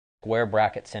square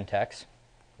bracket syntax,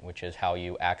 which is how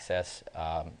you access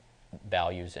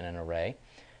values in an array.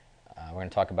 We're going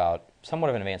to talk about somewhat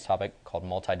of an advanced topic called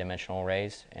multidimensional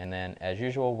arrays, and then as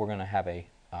usual we're going to have a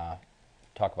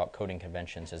talk about coding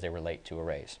conventions as they relate to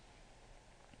arrays.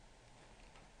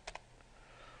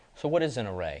 So what is an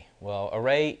array? Well,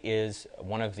 array is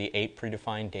one of the 8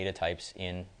 predefined data types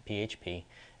in PHP,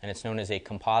 and it's known as a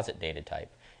composite data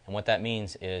type. And what that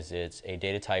means is it's a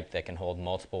data type that can hold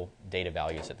multiple data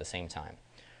values at the same time.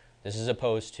 This is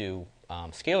opposed to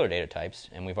scalar data types,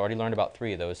 and we've already learned about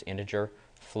 3 of those: integer,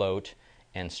 float,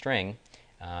 and string.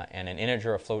 And an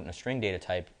integer, a float, and a string data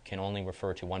type can only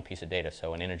refer to one piece of data.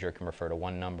 So an integer can refer to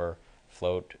one number,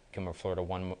 float can refer to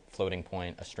one floating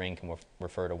point, a string can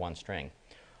refer to one string.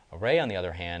 Array, on the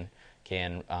other hand,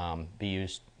 can be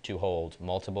used to hold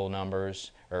multiple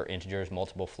numbers or integers,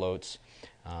 multiple floats,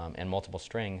 and multiple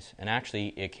strings. And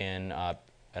actually, it can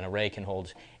an array can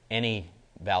hold any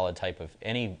valid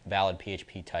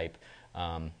PHP type.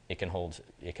 It can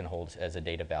hold as a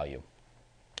data value.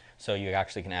 So you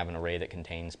actually can have an array that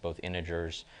contains both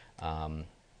integers,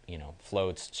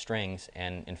 floats, strings,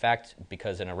 and in fact,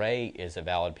 because an array is a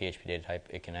valid PHP data type,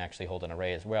 it can actually hold an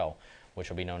array as well, which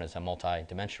will be known as a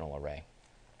multi-dimensional array.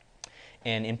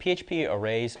 And in PHP,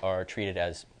 arrays are treated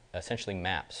as essentially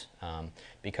maps.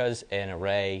 Because an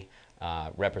array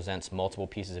represents multiple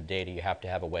pieces of data, you have to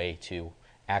have a way to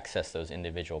access those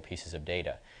individual pieces of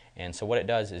data. And so what it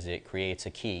does is it creates a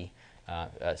key,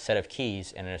 a set of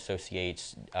keys, and it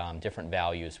associates different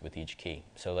values with each key.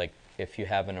 So like if you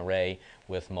have an array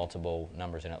with multiple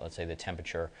numbers in it, let's say the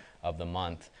temperature of the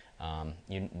month,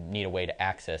 you need a way to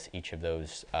access each of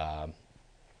those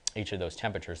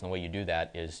temperatures, and the way you do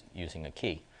that is using a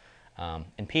key.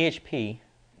 In PHP,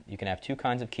 you can have 2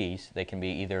 kinds of keys. They can be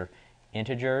either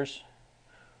integers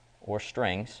or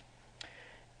strings,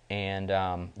 and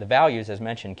the values, as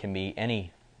mentioned, can be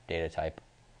any data type,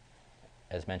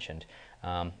 as mentioned.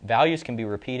 Values can be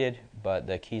repeated, but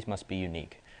the keys must be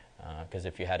unique, because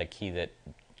if you had a key that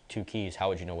 2 keys, how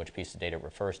would you know which piece of data it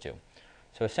refers to?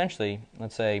 So essentially,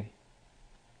 let's say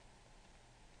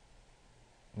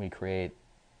we create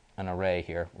an array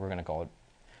here. We're going to call it,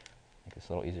 make this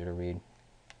a little easier to read,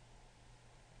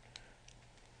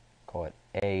 call it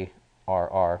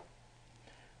ARR.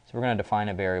 So we're going to define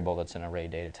a variable that's an array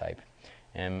data type,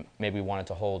 and maybe we want it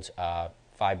to hold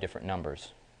 5 different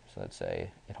numbers. So let's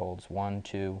say it holds 1,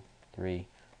 2, 3,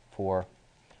 4,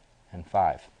 and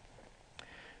 5.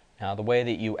 Now the way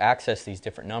that you access these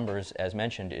different numbers, as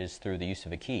mentioned, is through the use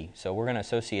of a key. So we're going to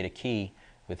associate a key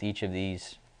with each of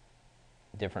these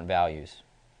different values.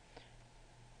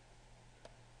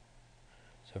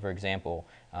 So for example,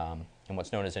 in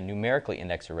what's known as a numerically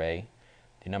indexed array,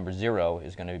 the number 0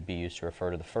 is going to be used to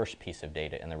refer to the first piece of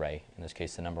data in the array, in this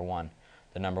case the number 1.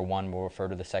 The number 1 will refer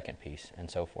to the second piece, and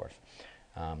so forth.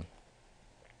 The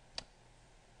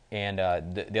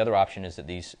other option is that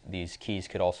these keys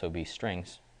could also be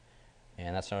strings,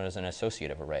 and that's known as an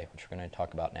associative array, which we're going to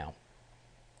talk about now.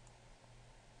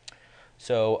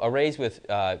 So arrays with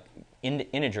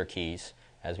integer keys,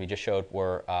 as we just showed,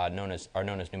 are known as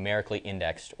numerically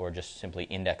indexed, or just simply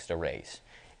indexed arrays.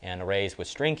 And arrays with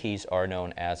string keys are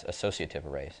known as associative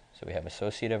arrays. So we have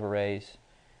associative arrays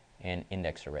and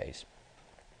indexed arrays.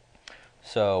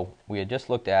 So we had just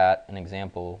looked at an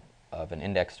example of an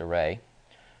indexed array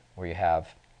where you have,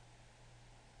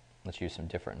 let's use some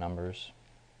different numbers,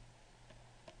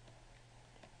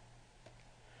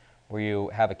 where you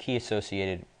have a key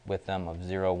associated with them of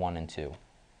 0, 1, and 2.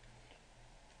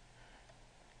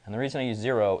 And the reason I use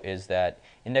 0 is that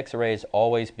index arrays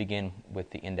always begin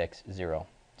with the index 0.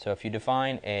 So if you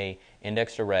define a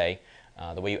indexed array,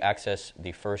 the way you access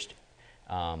the first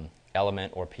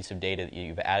element or piece of data that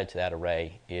you've added to that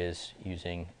array is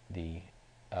using the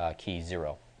key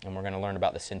 0. And we're going to learn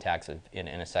about the syntax in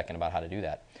a second about how to do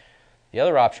that. The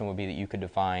other option would be that you could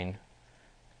define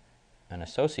an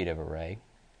associative array.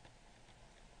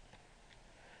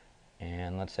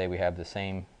 And let's say we have the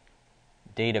same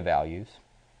data values.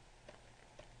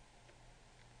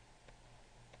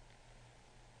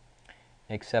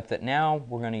 Except that now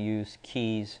we're going to use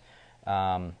keys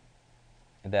that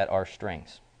are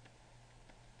strings.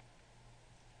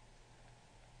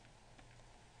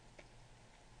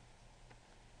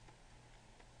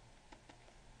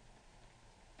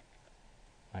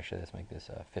 Actually, let's make this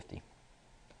 50.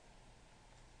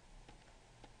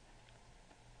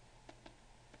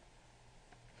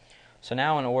 So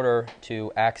now in order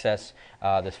to access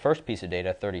this first piece of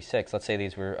data, 36, let's say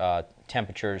these were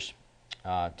temperatures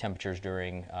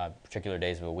during particular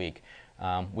days of a week,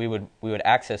 we would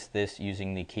access this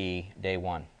using the key day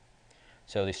 1.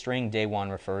 So the string day 1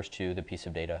 refers to the piece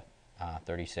of data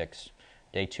 36,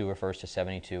 day 2 refers to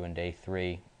 72, and day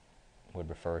 3 would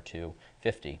refer to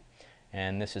 50.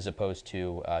 And this is opposed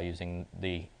to using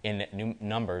the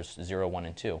numbers 0, 1,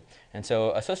 and 2. And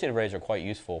so associative arrays are quite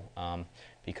useful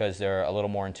because they're a little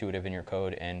more intuitive in your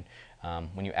code, and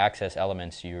when you access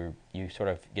elements, you sort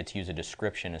of get to use a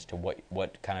description as to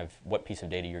what piece of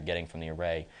data you're getting from the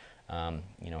array.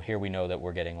 Here we know that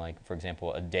we're getting, like, for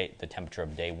example, the temperature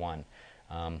of day 1.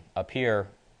 Up here,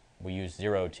 we use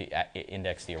 0 to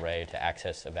index the array to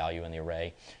access a value in the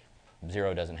array.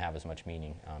 0 doesn't have as much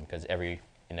meaning because every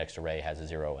indexed array has a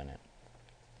 0 in it.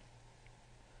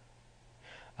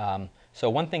 So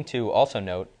one thing to also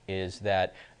note is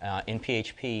that in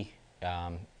PHP,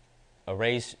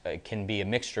 arrays can be a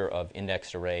mixture of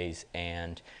indexed arrays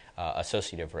and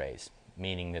associative arrays,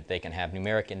 meaning that they can have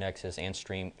numeric indexes and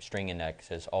string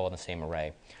indexes all in the same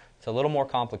array. It's a little more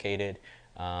complicated.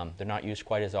 They're not used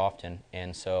quite as often,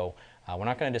 and so we're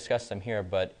not going to discuss them here,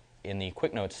 but in the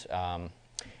quick notes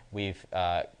we've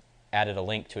added a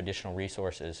link to additional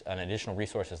resources, an additional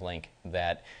resources link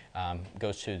that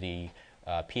goes to the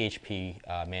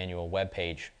PHP manual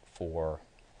webpage for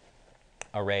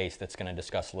arrays that's going to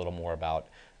discuss a little more about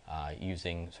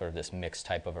using sort of this mixed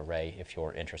type of array if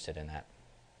you're interested in that.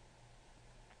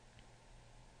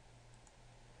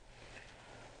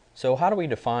 So how do we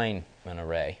define an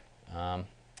array?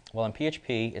 Well, in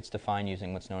PHP, it's defined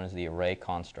using what's known as the array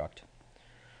construct,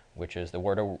 which is the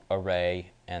word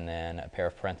array and then a pair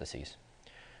of parentheses.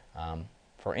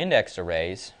 For indexed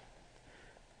arrays,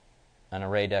 an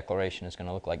array declaration is going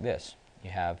to look like this. You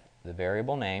have the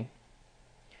variable name,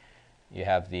 you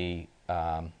have the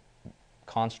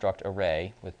construct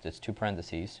array with its 2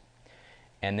 parentheses,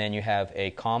 and then you have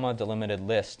a comma delimited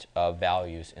list of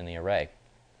values in the array.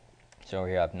 So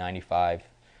here you have 95,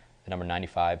 the number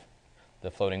 95, the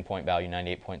floating point value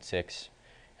 98.6,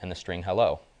 and the string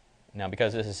hello. Now,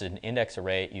 because this is an index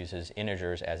array, it uses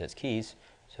integers as its keys.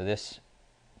 So this,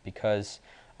 because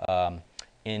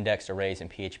indexed arrays in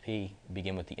PHP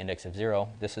begin with the index of 0,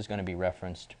 this is going to be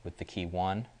referenced with the key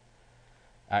 1.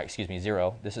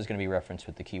 0. This is going to be referenced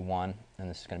with the key 1, and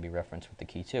this is going to be referenced with the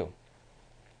key 2.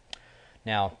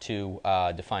 Now, to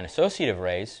define associative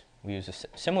arrays, we use a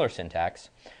similar syntax.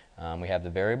 We have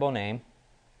the variable name,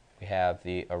 we have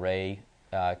the array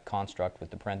construct with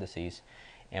the parentheses,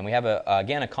 and we have,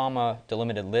 again, a comma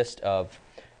delimited list of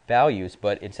values,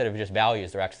 but instead of just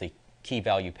values, they're actually key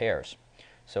value pairs.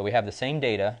 So we have the same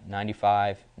data,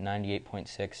 95,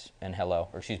 98.6, and hello,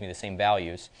 or excuse me, the same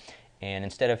values, and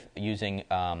instead of using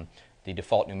the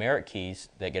default numeric keys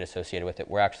that get associated with it,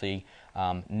 we're actually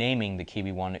naming the key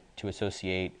we want to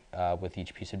associate with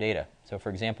each piece of data. So for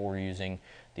example, we're using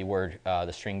the word,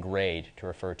 the string grade to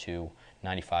refer to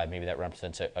 95. Maybe that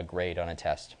represents a grade on a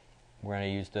test. We're going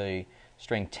to use the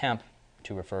string temp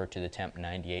to refer to the temp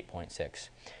 98.6.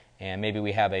 And maybe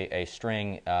we have a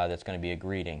string that's going to be a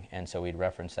greeting, and so we'd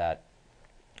reference that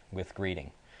with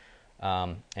greeting.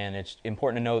 And it's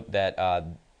important to note that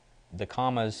the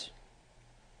commas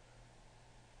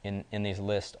in these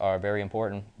lists are very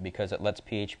important because it lets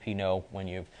PHP know when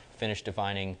you've finished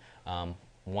defining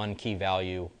one key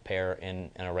value pair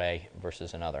in an array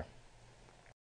versus another.